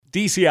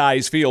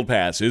DCI's Field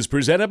Pass is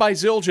presented by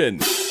Zildjian,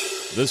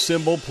 the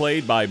cymbal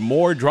played by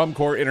more drum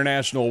corps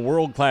international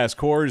world-class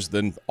corps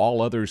than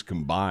all others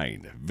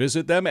combined.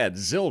 Visit them at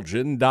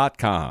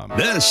Zildjian.com.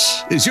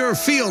 This is your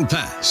Field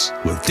Pass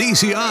with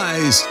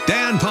DCI's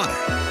Dan Potter.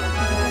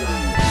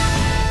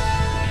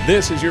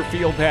 This is your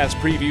Field Pass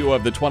preview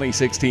of the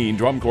 2016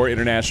 Drum Corps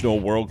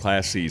International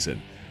World-Class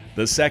season.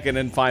 The second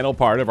and final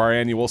part of our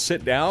annual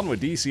sit-down with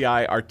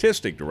DCI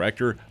Artistic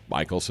Director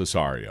Michael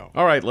Cesario.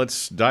 All right,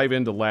 let's dive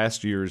into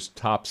last year's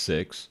top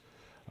six.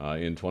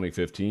 In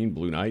 2015,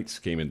 Blue Knights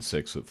came in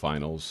sixth at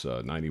finals,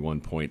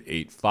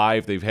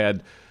 91.85. They've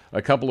had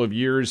a couple of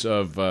years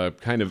of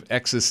kind of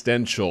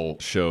existential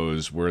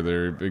shows where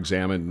they're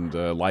examined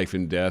life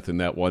and death in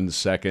that 1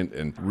 second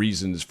and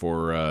reasons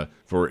for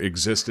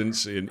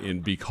existence in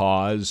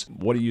because.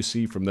 What do you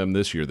see from them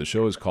this year? The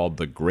show is called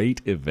The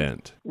Great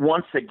Event.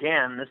 Once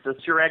again, this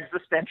is your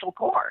existential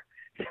core.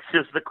 This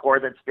is the core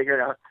that's figured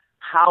out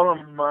how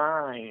to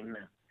mine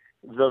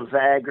the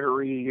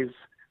vagaries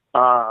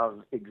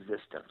of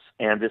existence,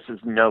 and this is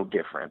no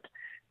different.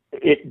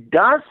 It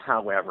does,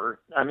 however,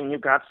 I mean,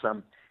 you've got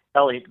some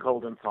Elliot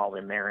Goldenthal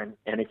in there, and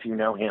if you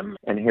know him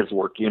and his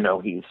work, you know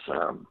he's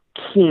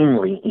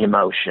keenly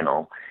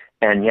emotional,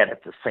 and yet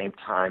at the same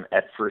time,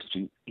 at first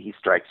he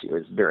strikes you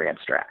as very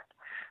abstract.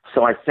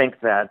 So I think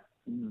that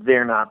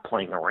they're not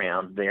playing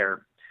around.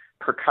 Their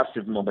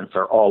percussive movements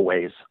are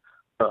always,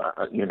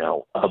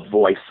 a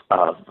voice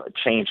of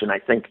change, and I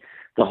think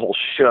the whole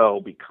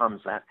show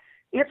becomes that.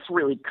 It's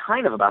really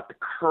kind of about the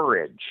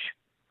courage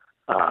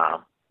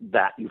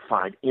that you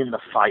find in the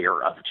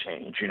fire of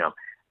change.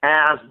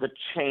 As the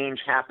change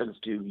happens,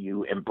 do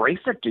you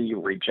embrace it? Do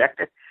you reject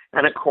it?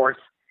 And of course,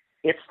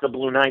 it's the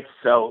Blue Knights,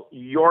 so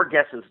your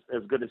guess is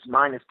as good as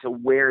mine as to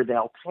where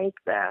they'll take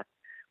that.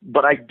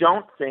 But I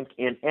don't think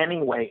in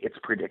any way it's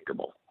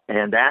predictable.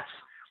 And that's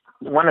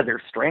one of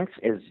their strengths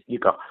is you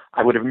go,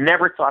 I would have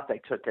never thought they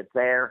took it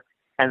there.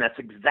 And that's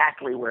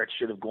exactly where it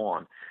should have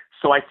gone.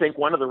 So I think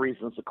one of the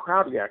reasons the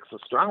crowd reacts so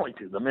strongly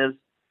to them is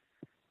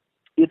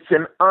it's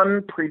an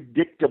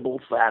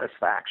unpredictable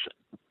satisfaction.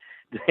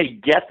 They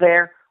get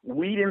there.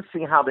 We didn't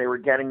see how they were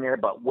getting there,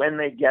 but when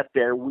they get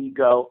there, we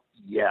go,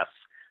 yes,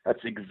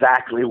 that's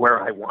exactly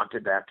where I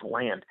wanted that to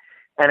land.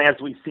 And as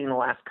we've seen the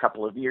last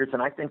couple of years,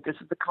 and I think this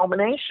is the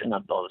culmination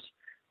of those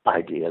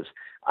ideas,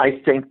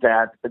 I think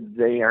that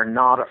they are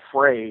not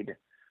afraid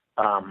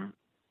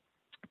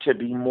to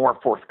be more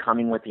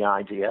forthcoming with the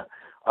idea,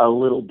 a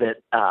little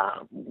bit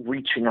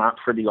reaching out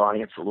for the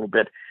audience a little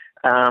bit.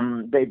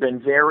 They've been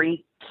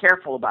very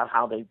careful about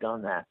how they've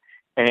done that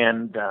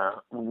and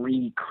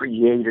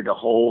recreated a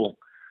whole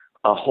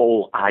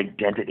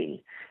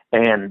identity.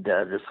 And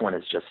this one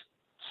is just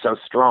so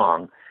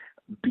strong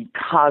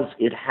because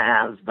it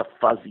has the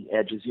fuzzy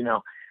edges. You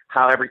know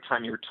how every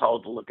time you're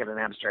told to look at an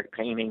abstract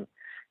painting,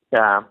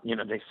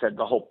 they said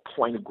the whole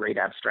point of great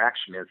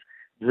abstraction is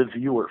the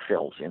viewer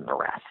fills in the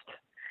rest.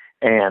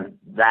 And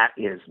that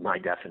is my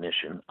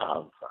definition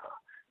of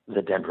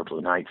the Denver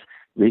Blue Knights.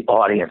 The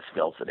audience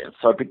fills it in.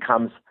 So it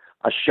becomes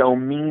a show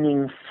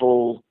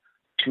meaningful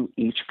to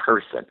each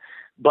person.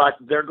 But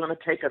they're going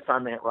to take us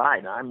on that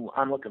ride.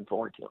 I'm looking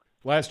forward to it.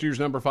 Last year's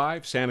number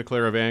 5, Santa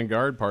Clara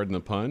Vanguard, pardon the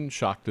pun,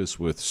 shocked us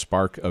with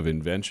Spark of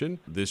Invention.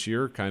 This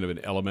year, kind of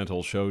an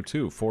elemental show,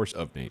 too, Force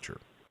of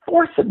Nature.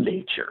 Force of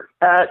Nature.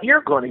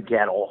 You're going to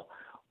get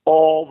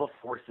all the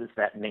forces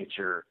that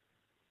nature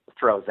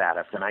throws at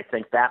us. And I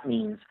think that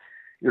means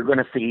you're going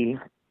to see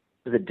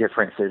the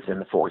differences in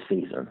the four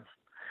seasons.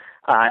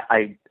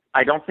 I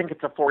don't think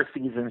it's a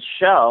four-season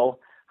show.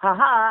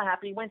 Ha-ha,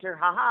 happy winter.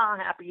 Ha-ha,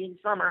 happy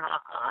summer.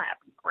 Ha-ha,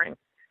 happy spring.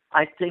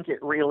 I think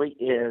it really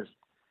is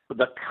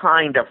the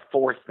kind of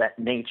force that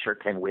nature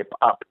can whip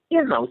up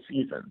in those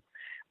seasons.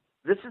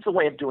 This is a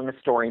way of doing a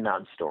story,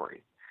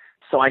 non-story.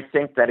 So I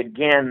think that,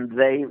 again,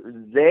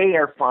 they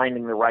are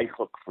finding the right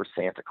hook for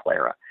Santa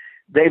Clara.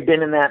 They've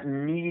been in that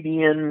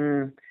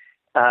median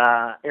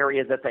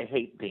area that they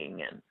hate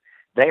being in.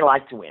 They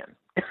like to win.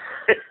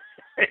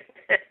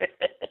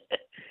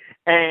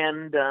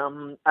 And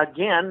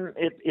again,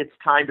 it's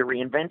time to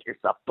reinvent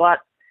yourself. But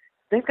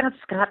they've got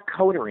Scott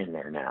Coder in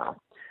there now,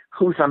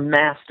 who's a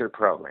master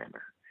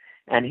programmer.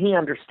 And he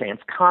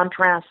understands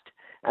contrast,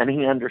 and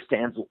he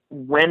understands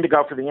when to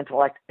go for the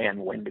intellect and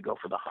when to go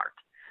for the heart.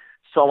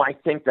 So I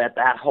think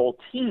that whole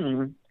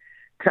team,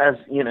 because,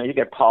 you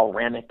get Paul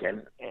Rennick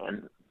and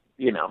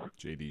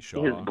J.D.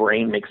 Shaw. His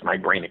brain makes my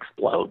brain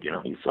explode.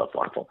 He's so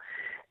thoughtful.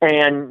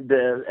 And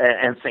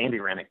Sandy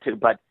Rennick, too.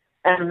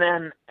 And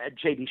then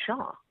J.D.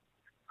 Shaw,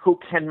 who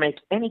can make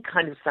any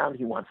kind of sound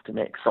he wants to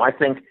make. So I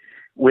think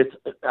with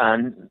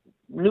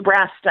new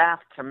brass staff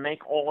to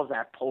make all of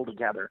that pull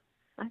together,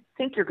 I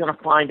think you're going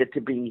to find it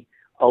to be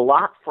a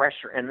lot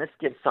fresher. And this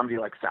gives somebody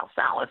like Sal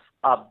Salas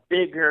a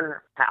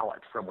bigger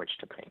palette from which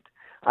to paint.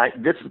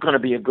 This is going to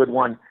be a good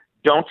one.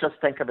 Don't just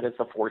think of it as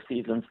the four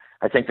seasons.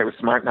 I think they were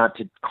smart not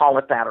to call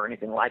it that or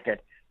anything like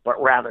it,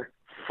 but rather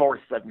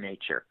force of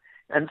nature.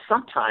 And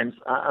sometimes,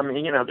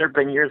 there have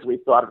been years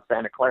we've thought of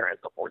Santa Clara as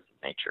the force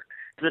of nature.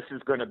 This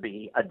is going to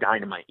be a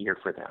dynamite year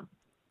for them.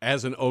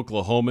 As an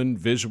Oklahoman,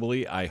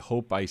 visually, I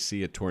hope I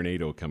see a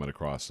tornado coming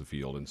across the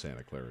field in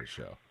Santa Clara's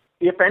show.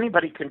 If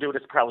anybody can do it,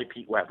 it's probably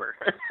Pete Weber.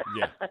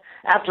 Yeah.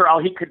 After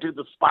all, he could do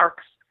the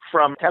sparks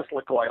from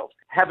Tesla coils.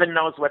 Heaven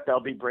knows what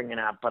they'll be bringing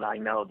out, but I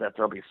know that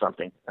there'll be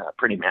something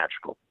pretty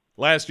magical.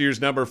 Last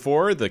year's number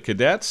 4, the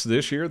Cadets.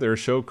 This year, their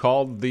show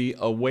called The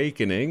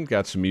Awakening.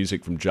 Got some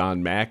music from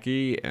John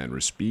Mackey and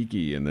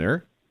Respighi in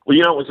there. Well,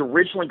 it was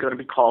originally going to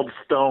be called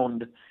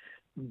Stoned,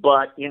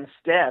 but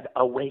instead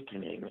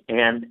Awakening.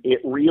 And it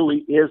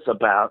really is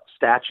about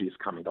statues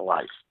coming to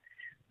life.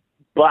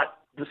 But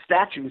the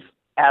statues,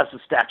 as a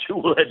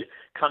statue would,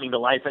 coming to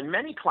life. And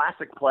many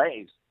classic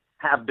plays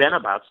have been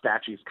about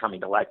statues coming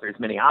to life. There's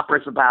many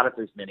operas about it.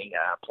 There's many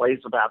plays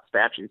about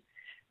statues.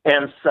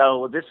 And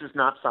so this is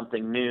not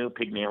something new.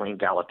 Pygmalion,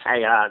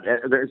 Galatea.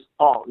 There's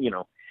all,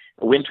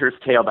 Winter's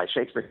Tale by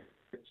Shakespeare.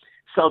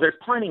 So there's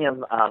plenty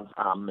of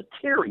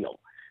material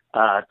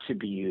to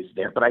be used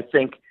there. But I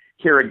think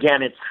here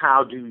again, it's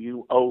how do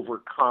you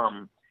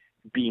overcome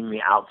being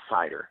the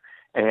outsider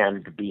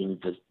and being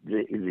the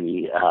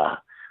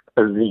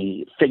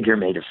figure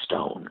made of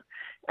stone.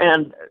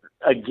 And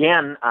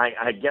again,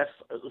 I guess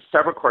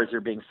several choirs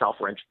are being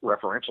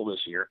self-referential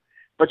this year.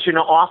 But,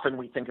 often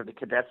we think of the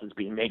Cadets as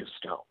being made of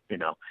stone.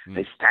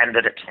 They stand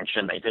at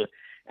attention. They do.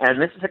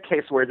 And this is a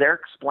case where they're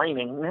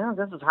explaining,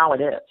 this is how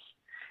it is.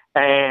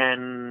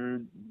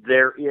 And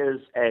there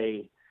is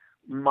a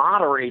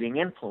moderating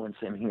influence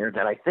in here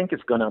that I think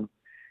is going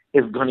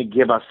to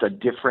give us a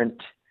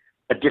different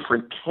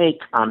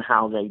take on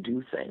how they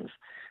do things.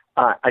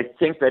 I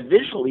think that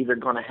visually they're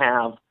going to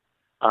have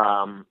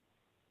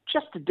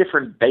just a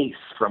different base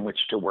from which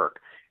to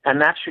work.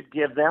 And that should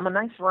give them a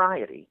nice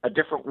variety, a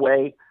different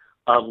way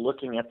of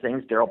looking at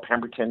things. Daryl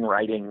Pemberton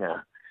writing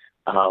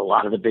a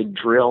lot of the big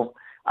drill.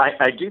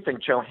 I do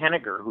think Joe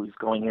Henniger, who's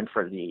going in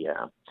for the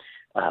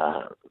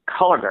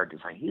color guard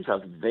design, he's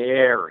a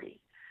very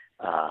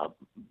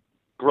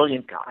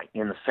brilliant guy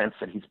in the sense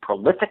that he's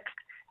prolific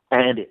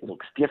and it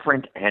looks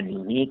different and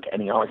unique,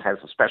 and he always has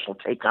a special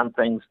take on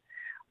things.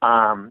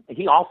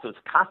 He also is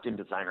a costume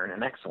designer and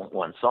an excellent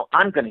one. So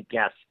I'm going to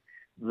guess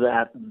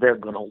that they're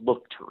going to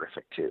look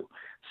terrific too.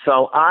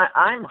 So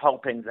I'm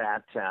hoping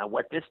that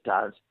what this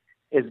does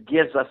is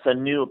gives us a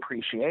new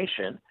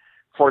appreciation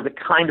for the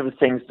kind of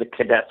things the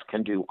Cadets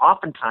can do.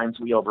 Oftentimes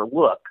we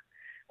overlook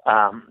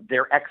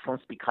their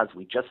excellence because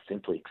we just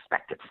simply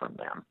expect it from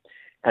them.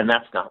 And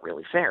that's not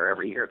really fair.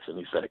 Every year it's a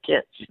new set of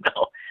kids,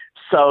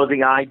 So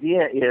the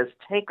idea is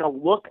take a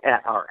look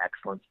at our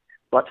excellence,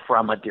 but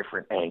from a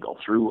different angle,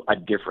 through a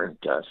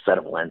different set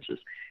of lenses.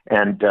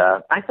 And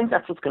I think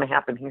that's what's going to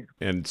happen here.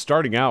 And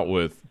starting out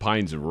with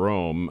Pines of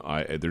Rome,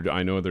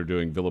 I know they're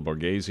doing Villa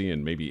Borghese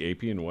and maybe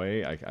Appian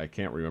Way. I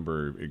can't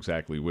remember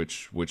exactly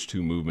which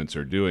two movements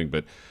are doing,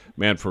 but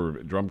man,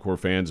 for drum corps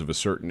fans of a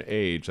certain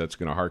age, that's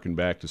going to harken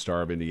back to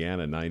Star of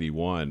Indiana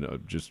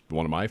 91, just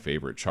one of my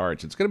favorite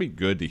charts. It's going to be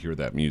good to hear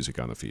that music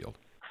on the field.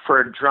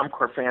 For drum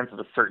corps fans of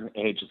a certain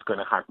age, it's going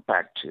to hark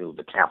back to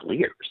the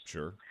Cavaliers.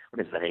 Sure.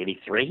 What is that,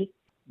 83?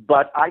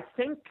 But I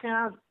think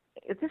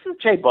this is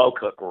Jay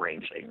Bocook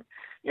arranging.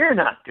 You're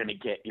not going to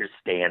get your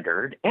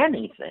standard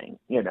anything.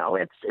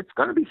 It's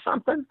going to be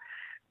something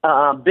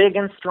big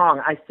and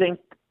strong. I think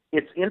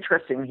it's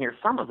interesting to hear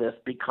some of this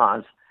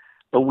because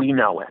we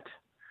know it.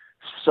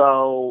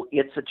 So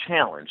it's a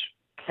challenge.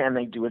 Can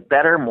they do it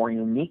better, more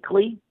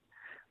uniquely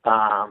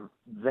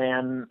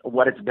than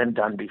what it's been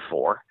done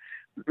before?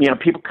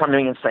 People come to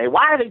me and say,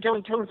 why are they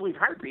doing tunes we've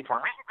heard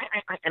before?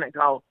 And I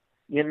go,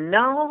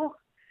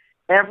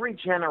 every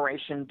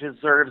generation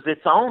deserves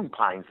its own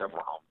Pines of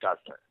Rome,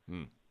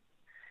 doesn't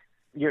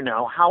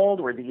it? How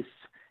old were these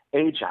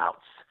age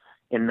outs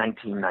in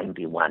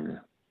 1991?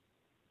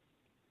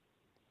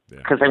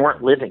 Because they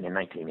weren't living in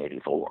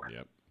 1984.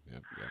 Yep.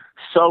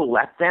 So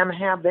let them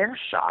have their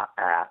shot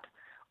at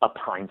a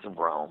Pines of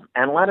Rome.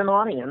 And let an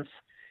audience,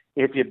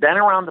 if you've been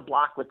around the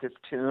block with this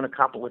tune a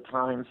couple of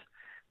times,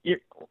 you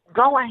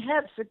go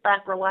ahead, sit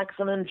back, relax,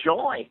 and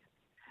enjoy.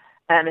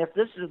 And if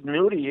this is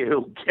new to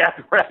you, get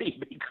ready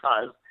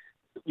because,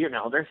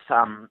 there's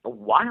some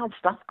wild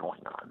stuff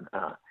going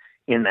on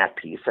in that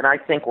piece. And I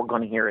think we're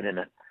going to hear it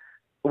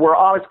we're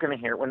always going to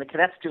hear it. When the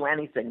Cadets do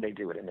anything, they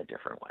do it in a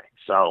different way.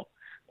 So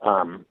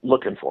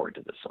looking forward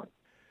to this one.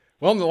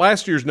 Well, in the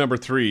last year's number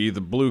 3,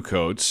 the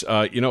Bluecoats,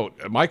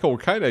 Michael, we're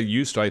kind of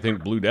used to, I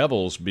think, Blue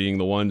Devils being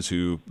the ones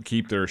who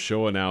keep their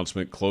show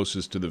announcement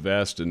closest to the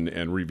vest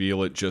and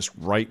reveal it just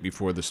right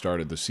before the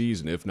start of the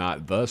season, if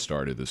not the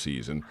start of the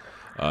season.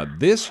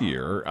 This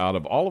year, out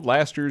of all of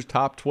last year's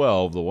top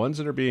 12, the ones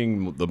that are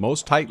being the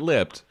most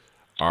tight-lipped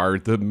are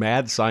the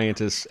mad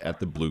scientists at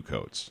the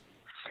Bluecoats.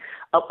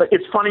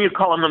 It's funny you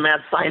call them the mad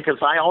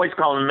scientists. I always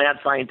call them mad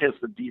scientists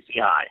at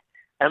DCI,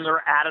 and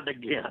they're at it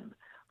again.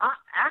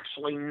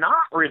 Actually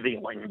not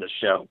revealing the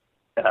show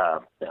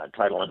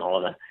title and all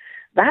of that.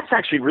 That's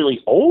actually really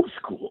old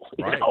school.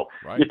 Right.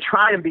 You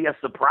try and be a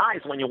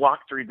surprise when you walk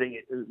through the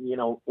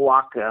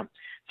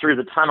through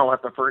the tunnel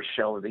at the first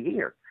show of the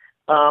year.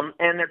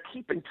 And they're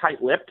keeping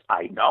tight-lipped.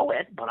 I know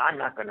it, but I'm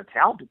not going to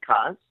tell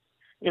because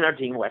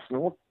Dean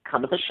Weston will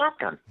come with a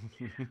shotgun.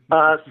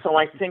 So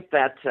I think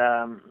that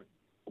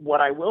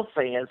what I will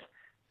say is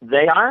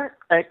they are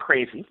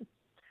crazy.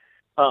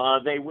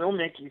 They will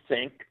make you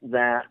think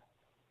that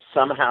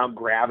somehow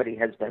gravity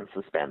has been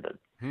suspended.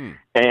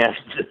 And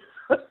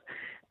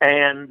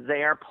and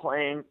they are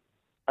playing,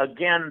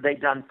 again, they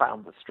done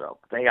found the stroke.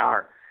 They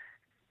are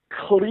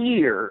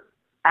clear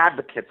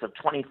advocates of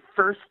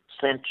 21st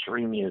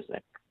century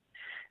music.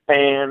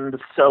 And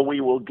so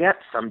we will get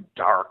some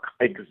dark,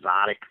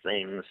 exotic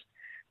things.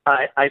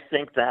 I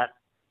think that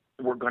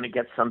we're going to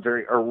get some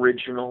very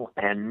original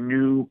and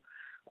new,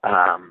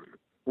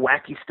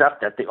 wacky stuff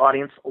that the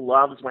audience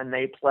loves when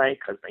they play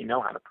because they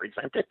know how to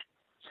present it.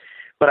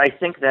 But I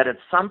think that at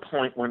some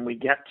point when we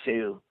get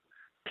to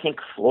Pink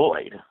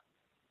Floyd,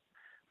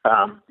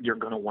 you're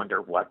going to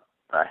wonder what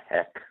the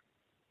heck,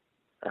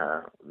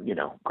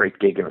 Great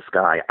Gig in the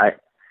Sky.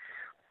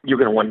 You're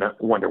going to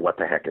wonder what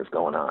the heck is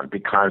going on,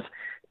 because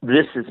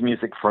this is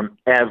music from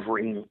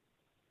every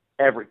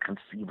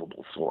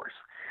conceivable source.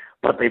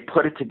 But they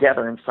put it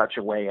together in such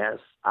a way as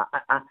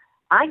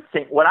I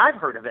think, what I've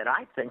heard of it,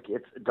 I think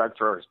it's Doug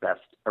Thrower's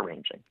best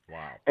arranging.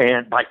 Wow.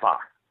 And by far.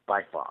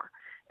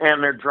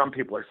 And their drum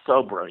people are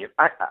so brilliant.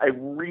 I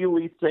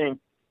really think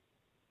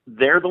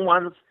they're the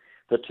ones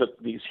that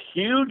took these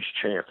huge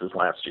chances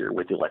last year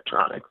with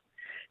electronics.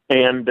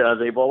 And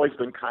they've always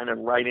been kind of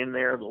right in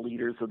there, the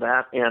leaders of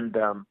that. And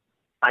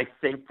I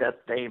think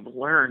that they've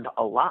learned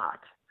a lot.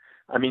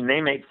 I mean,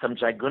 they made some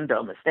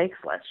gigundo mistakes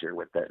last year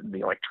with the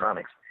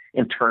electronics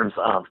in terms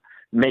of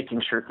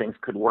making sure things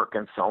could work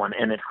and so on.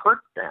 And it hurt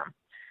them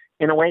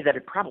in a way that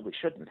it probably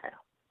shouldn't have.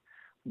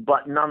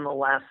 But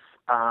nonetheless,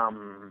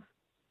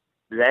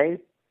 they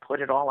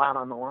put it all out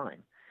on the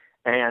line.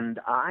 And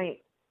I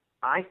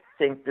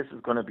think this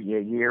is going to be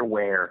a year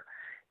where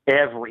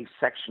every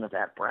section of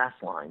that brass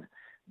line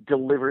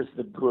delivers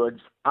the goods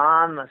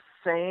on the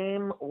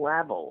same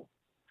level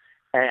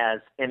as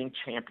any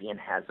champion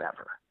has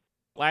ever.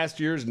 Last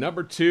year's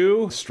number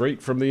 2,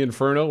 straight from the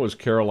Inferno, was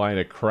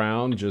Carolina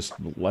Crown, just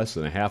less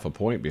than a half a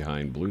point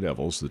behind Blue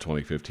Devils, the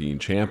 2015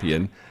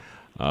 champion.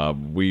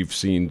 We've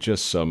seen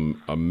just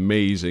some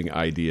amazing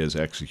ideas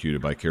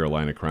executed by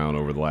Carolina Crown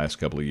over the last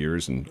couple of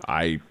years, and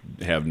I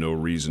have no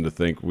reason to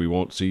think we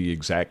won't see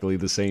exactly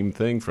the same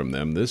thing from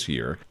them this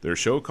year. Their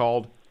show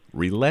called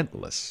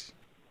Relentless.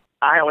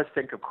 I always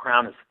think of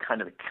Crown as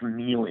kind of the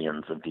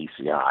chameleons of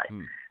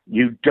DCI.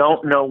 You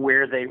don't know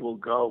where they will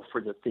go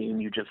for the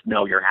theme. You just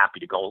know you're happy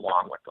to go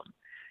along with them.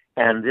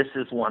 And this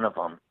is one of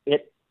them.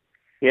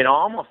 It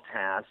almost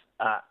has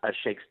a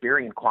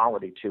Shakespearean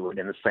quality to it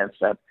in the sense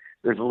that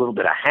there's a little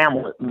bit of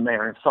Hamlet in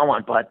there and so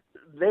on. But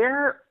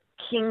they're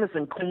kings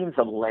and queens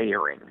of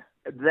layering.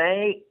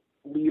 They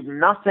leave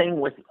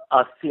nothing with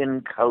a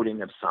thin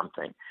coating of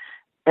something.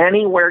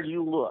 Anywhere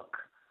you look,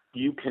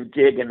 you can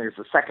dig, and there's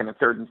a second and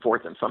third and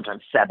fourth and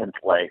sometimes seventh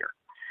layer.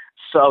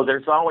 So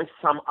there's always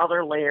some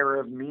other layer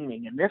of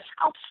meaning, and this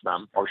helps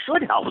them, or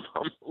should help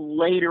them,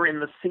 later in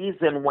the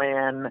season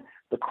when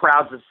the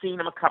crowds have seen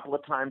them a couple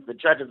of times, the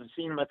judges have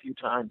seen them a few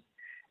times,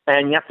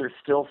 and yet there's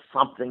still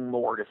something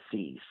more to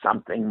see,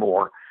 something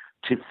more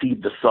to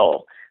feed the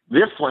soul.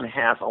 This one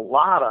has a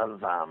lot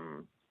of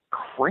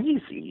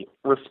crazy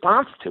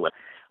response to it.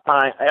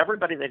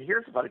 Everybody that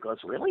hears about it goes,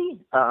 really?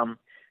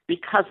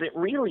 Because it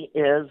really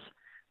is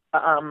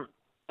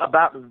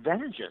about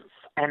vengeance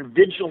and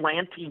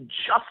vigilante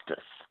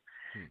justice.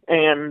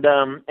 And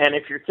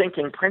if you're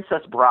thinking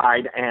Princess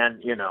Bride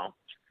and,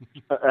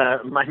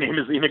 My Name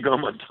is Inigo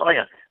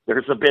Montoya,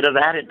 there's a bit of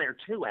that in there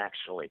too,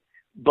 actually.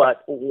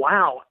 But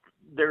wow,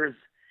 there's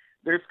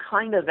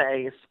kind of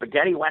a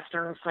spaghetti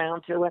Western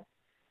sound to it.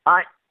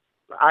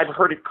 I've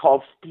heard it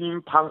called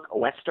steampunk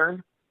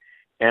Western,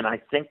 and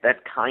I think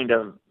that kind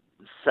of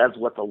says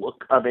what the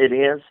look of it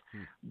is.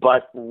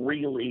 But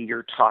really,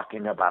 you're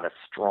talking about a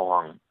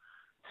strong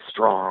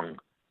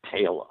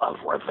tale of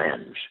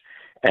revenge.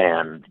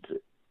 And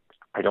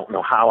I don't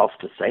know how else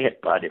to say it,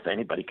 but if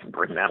anybody can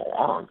bring that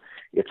along,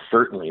 it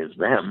certainly is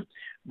them.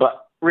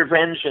 But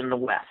revenge in the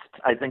West.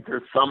 I think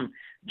there's some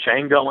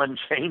Django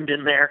Unchained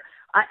in there.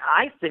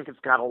 I think it's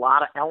got a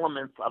lot of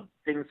elements of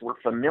things we're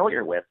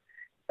familiar with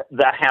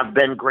that have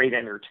been great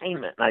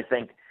entertainment. And I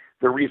think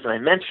the reason I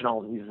mention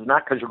all of these is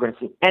not because you're going to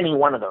see any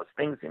one of those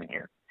things in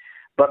here,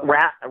 but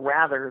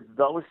rather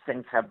those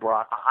things have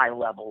brought a high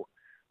level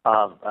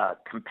of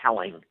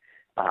compelling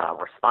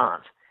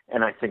response.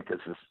 And I think this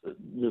is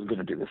going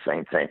to do the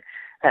same thing.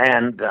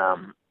 And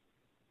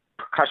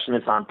percussion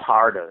is on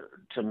par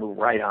to move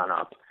right on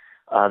up.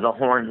 The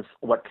horns,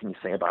 what can you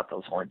say about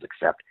those horns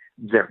except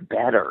they're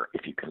better,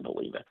 if you can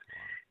believe it.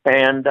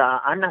 And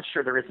I'm not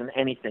sure there isn't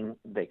anything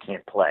they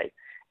can't play.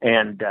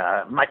 And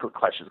Michael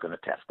Clutch is going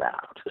to test that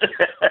out.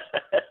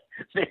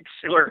 Make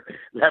sure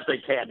that they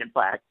can, in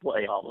fact,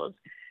 play all those.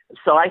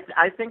 So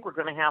I think we're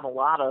going to have a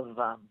lot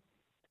of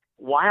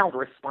wild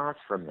response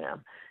from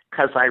them,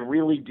 because I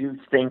really do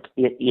think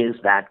it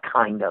is that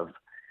kind of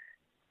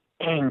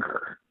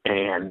anger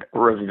and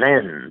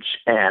revenge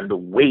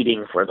and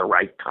waiting for the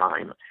right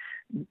time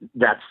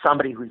that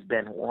somebody who's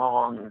been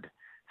wronged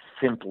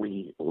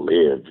simply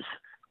lives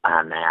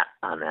on that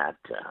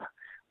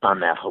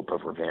hope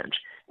of revenge.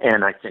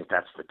 And I think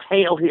that's the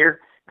tale here.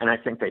 And I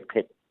think they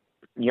pick,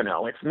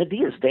 it's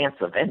Medea's Dance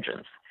of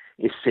Vengeance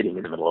is sitting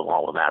in the middle of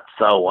all of that.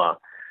 So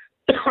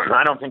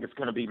I don't think it's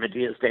going to be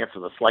Medea's Dance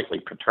of the Slightly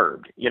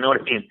Perturbed. You know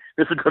what I mean?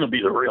 This is going to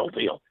be the real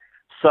deal.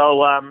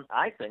 So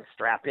I think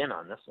strap in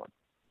on this one.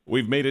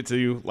 We've made it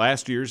to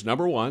last year's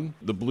number one,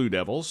 the Blue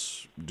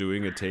Devils,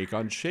 doing a take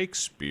on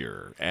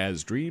Shakespeare,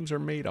 As Dreams Are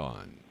Made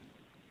On.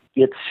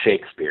 It's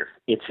Shakespeare.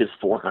 It's his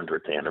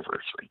 400th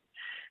anniversary.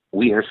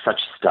 We are such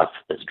stuff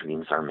as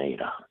dreams are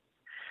made on,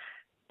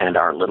 and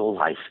our little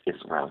life is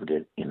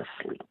rounded in a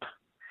sleep.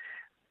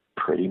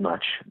 Pretty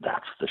much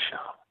that's the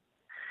show.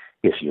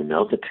 If you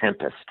know The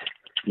Tempest,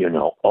 you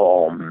know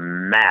all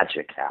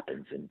magic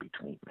happens in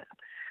between them.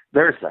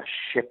 There's a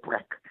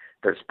shipwreck.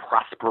 There's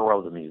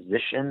Prospero the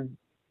musician.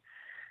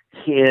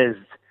 His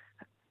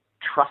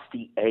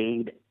trusty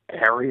aide,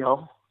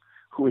 Ariel,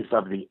 who is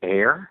of the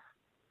air.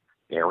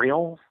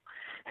 Ariel.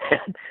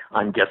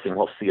 I'm guessing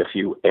we'll see a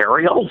few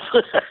Ariels.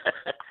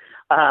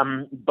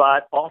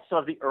 But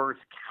also the earth,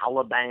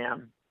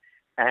 Caliban.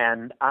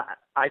 And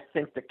I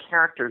think the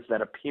characters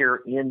that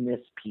appear in this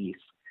piece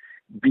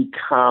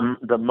become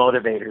the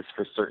motivators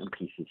for certain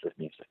pieces of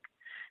music.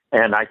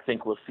 And I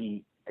think we'll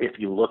see, if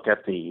you look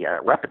at the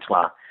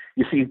repertoire,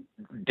 you see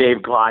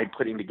Dave Glide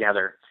putting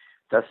together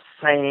the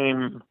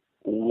same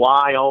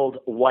wild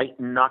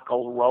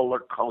white-knuckle roller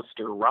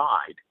coaster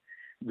ride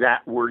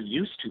that we're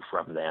used to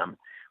from them,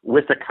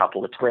 with a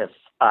couple of twists.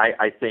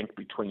 I think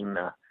between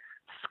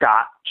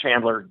Scott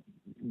Chandler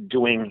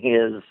doing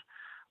his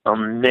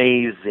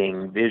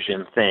amazing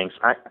vision things,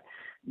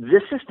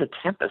 this is The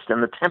Tempest,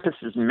 and The Tempest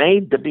is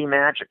made to be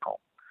magical.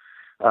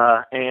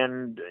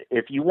 And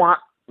if you want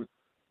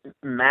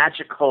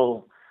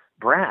magical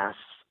brass,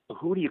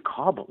 who do you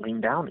call but Lean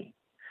Downey?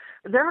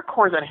 They're a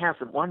corps that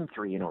hasn't won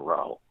 3 in a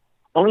row.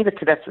 Only the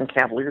Cadets and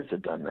Cavaliers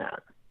have done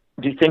that.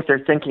 Do you think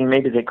they're thinking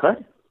maybe they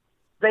could?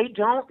 They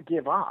don't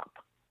give up.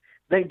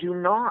 They do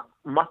not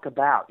muck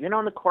about. In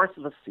the course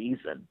of a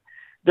season,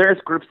 there's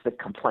groups that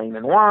complain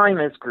and whine.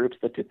 There's groups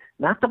that do.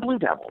 Not the Blue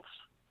Devils.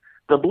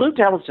 The Blue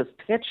Devils just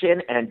pitch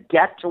in and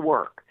get to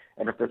work.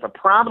 And if there's a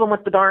problem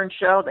with the darn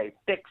show, they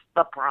fix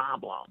the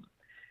problem.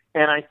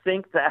 And I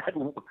think that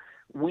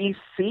we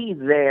see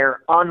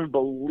their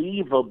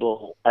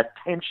unbelievable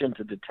attention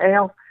to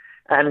detail,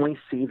 and we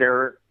see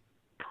their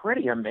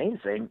pretty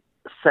amazing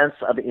sense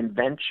of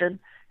invention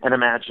and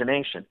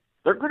imagination.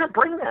 They're going to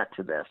bring that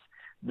to this.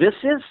 This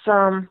is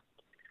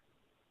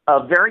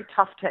a very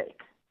tough take.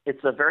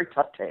 It's a very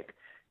tough take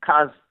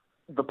because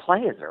the play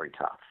is very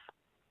tough.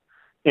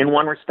 In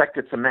one respect,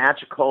 it's a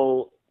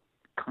magical,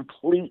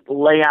 complete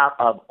layout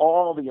of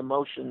all the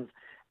emotions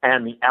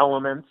and the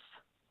elements.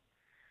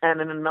 And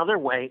in another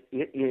way,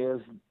 it is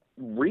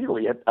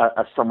really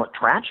a somewhat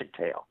tragic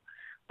tale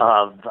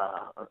of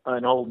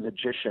an old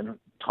magician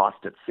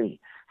tossed at sea.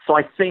 So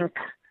I think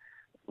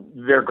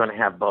they're going to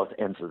have both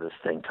ends of this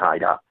thing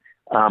tied up.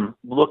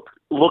 Look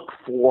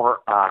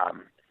for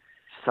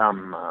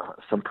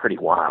some pretty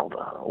wild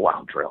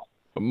drill.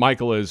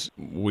 Michael, as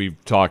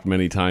we've talked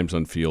many times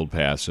on Field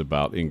Pass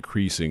about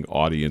increasing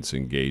audience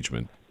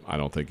engagement, I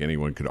don't think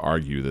anyone could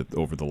argue that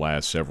over the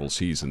last several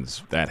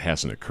seasons that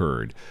hasn't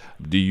occurred.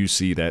 Do you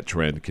see that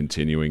trend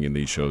continuing in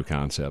these show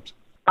concepts?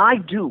 I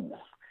do.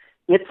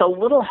 It's a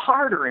little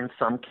harder in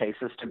some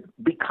cases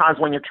because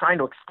when you're trying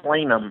to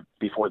explain them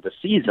before the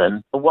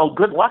season, well,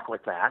 good luck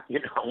with that.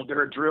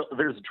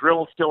 There's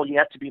drill still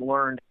yet to be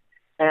learned.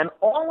 And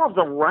all of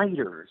the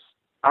writers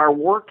are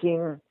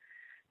working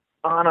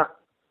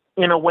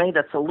in a way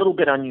that's a little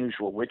bit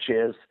unusual, which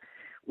is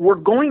we're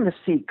going to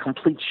see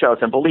complete shows.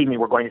 And believe me,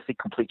 we're going to see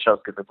complete shows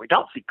because if we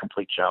don't see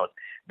complete shows,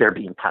 they're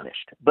being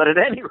punished. But at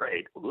any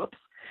rate,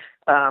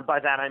 by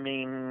that I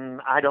mean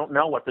I don't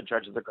know what the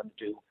judges are going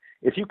to do.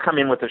 If you come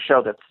in with a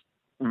show that's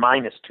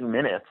minus 2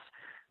 minutes,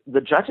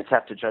 the judges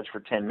have to judge for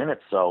 10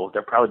 minutes, so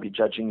they'll probably be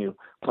judging you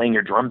playing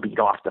your drum beat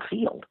off the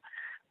field.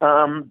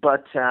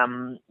 But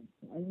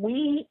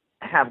we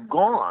have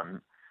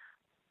gone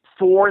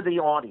for the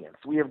audience.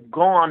 We have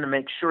gone to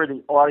make sure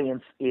the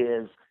audience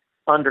is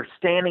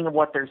understanding of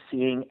what they're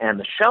seeing, and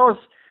the shows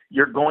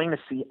you're going to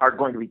see are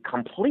going to be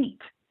complete.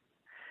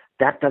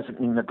 That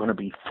doesn't mean they're going to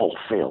be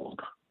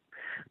fulfilled,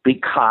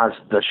 because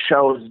the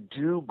shows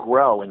do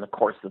grow in the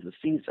course of the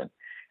season.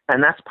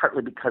 And that's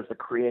partly because the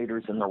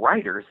creators and the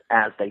writers,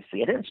 as they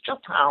see it, it's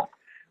just how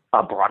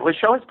a Broadway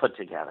show is put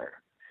together.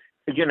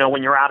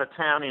 When you're out of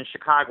town in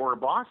Chicago or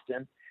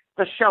Boston,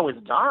 the show is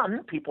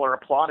done. People are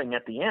applauding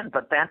at the end,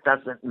 but that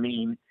doesn't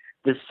mean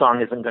this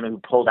song isn't going to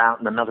be pulled out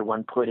and another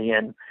one put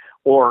in,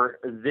 or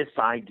this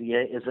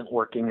idea isn't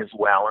working as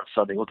well, and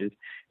so they will do.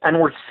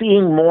 And we're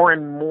seeing more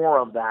and more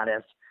of that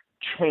as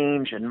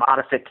change and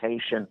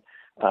modification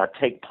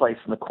take place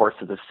in the course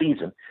of the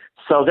season.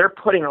 So they're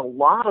putting a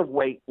lot of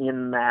weight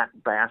in that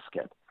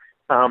basket.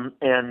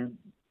 And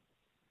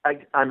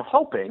I'm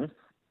hoping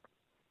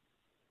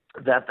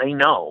that they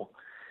know,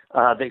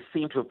 they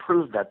seem to have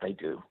proved that they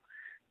do,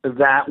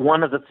 that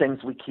one of the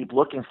things we keep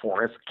looking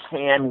for is,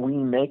 can we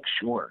make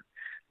sure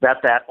that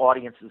that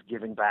audience is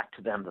giving back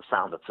to them the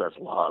sound that says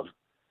love,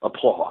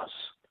 applause,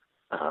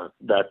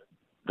 that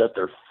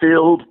they're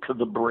filled to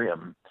the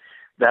brim,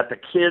 that the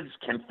kids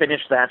can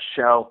finish that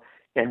show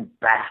and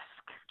bask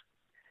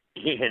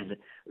in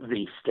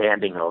the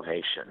standing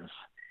ovations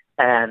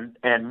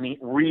and meet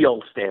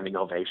real standing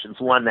ovations,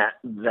 one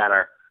that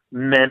are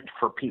meant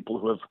for people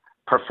who have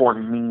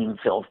performed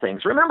meaningful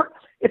things. Remember,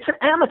 it's an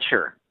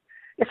amateur.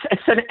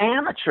 It's an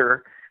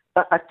amateur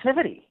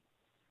activity.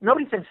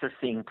 Nobody thinks they're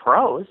seeing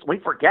pros. We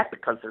forget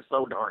because they're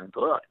so darn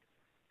good.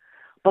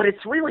 But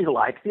it's really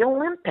like the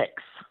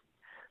Olympics.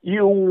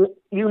 You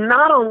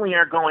not only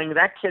are going,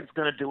 that kid's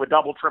going to do a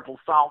double, triple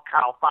salt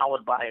cow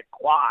followed by a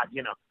quad,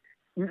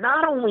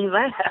 Not only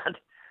that,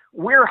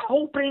 we're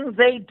hoping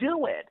they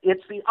do it.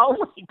 It's the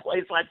only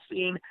place I've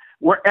seen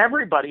where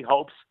everybody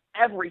hopes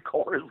every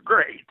corps is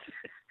great.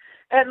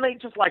 And they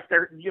just like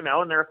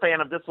and they're a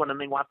fan of this one and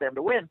they want them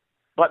to win.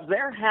 But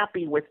they're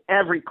happy with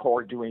every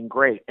corps doing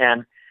great.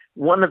 And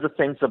one of the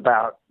things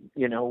about,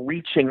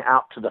 reaching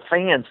out to the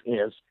fans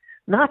is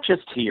not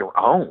just to your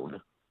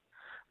own,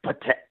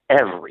 but to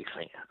every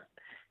fan.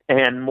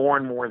 And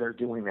more they're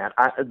doing that.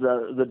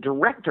 The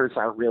directors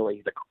are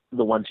really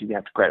the ones you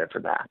have to credit for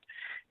that.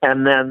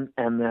 And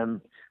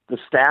then the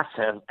staffs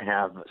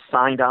have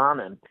signed on,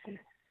 and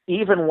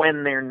even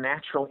when their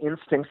natural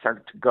instincts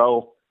are to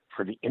go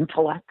for the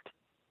intellect,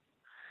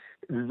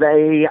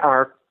 they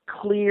are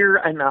clear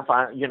enough.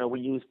 We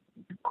used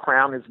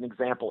Crown as an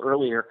example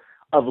earlier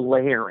of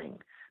layering.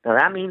 Now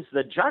that means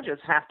the judges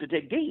have to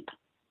dig deep,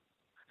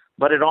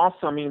 but it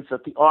also means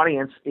that the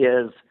audience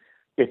is,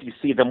 if you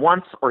see them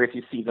once or if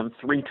you see them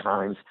 3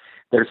 times,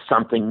 there's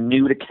something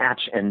new to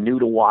catch and new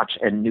to watch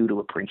and new to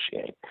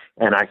appreciate.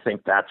 And I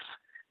think that's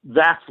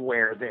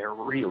where they're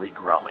really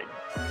growing.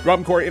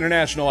 Drum Corps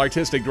International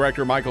Artistic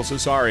Director Michael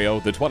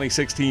Cesario. The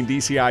 2016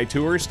 DCI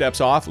Tour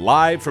steps off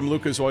live from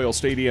Lucas Oil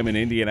Stadium in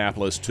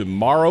Indianapolis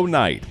tomorrow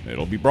night.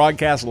 It'll be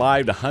broadcast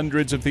live to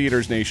hundreds of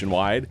theaters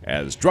nationwide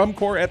as Drum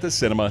Corps at the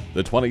Cinema,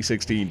 the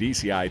 2016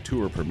 DCI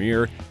Tour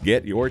premiere.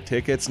 Get your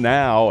tickets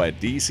now at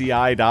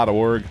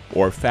dci.org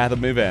or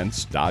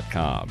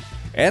fathomevents.com.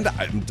 And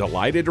I'm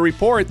delighted to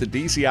report that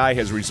DCI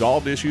has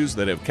resolved issues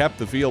that have kept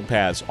the Field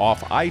Pass off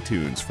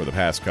iTunes for the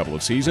past couple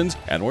of seasons,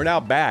 and we're now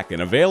back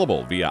and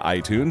available via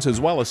iTunes as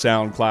well as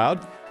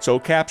SoundCloud. So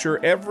capture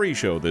every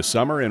show this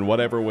summer in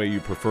whatever way you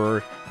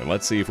prefer, and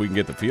let's see if we can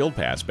get the Field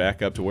Pass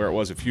back up to where it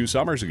was a few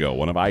summers ago,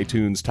 one of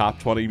iTunes' top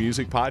 20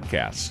 music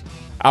podcasts.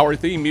 Our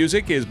theme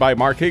music is by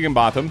Mark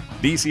Higginbotham.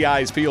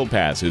 DCI's Field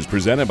Pass is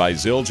presented by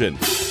Zildjian.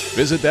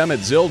 Visit them at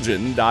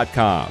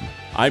Zildjian.com.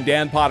 I'm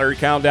Dan Potter.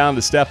 Countdown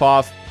to step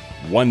off.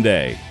 One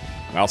day.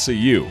 I'll see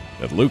you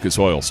at Lucas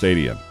Oil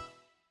Stadium.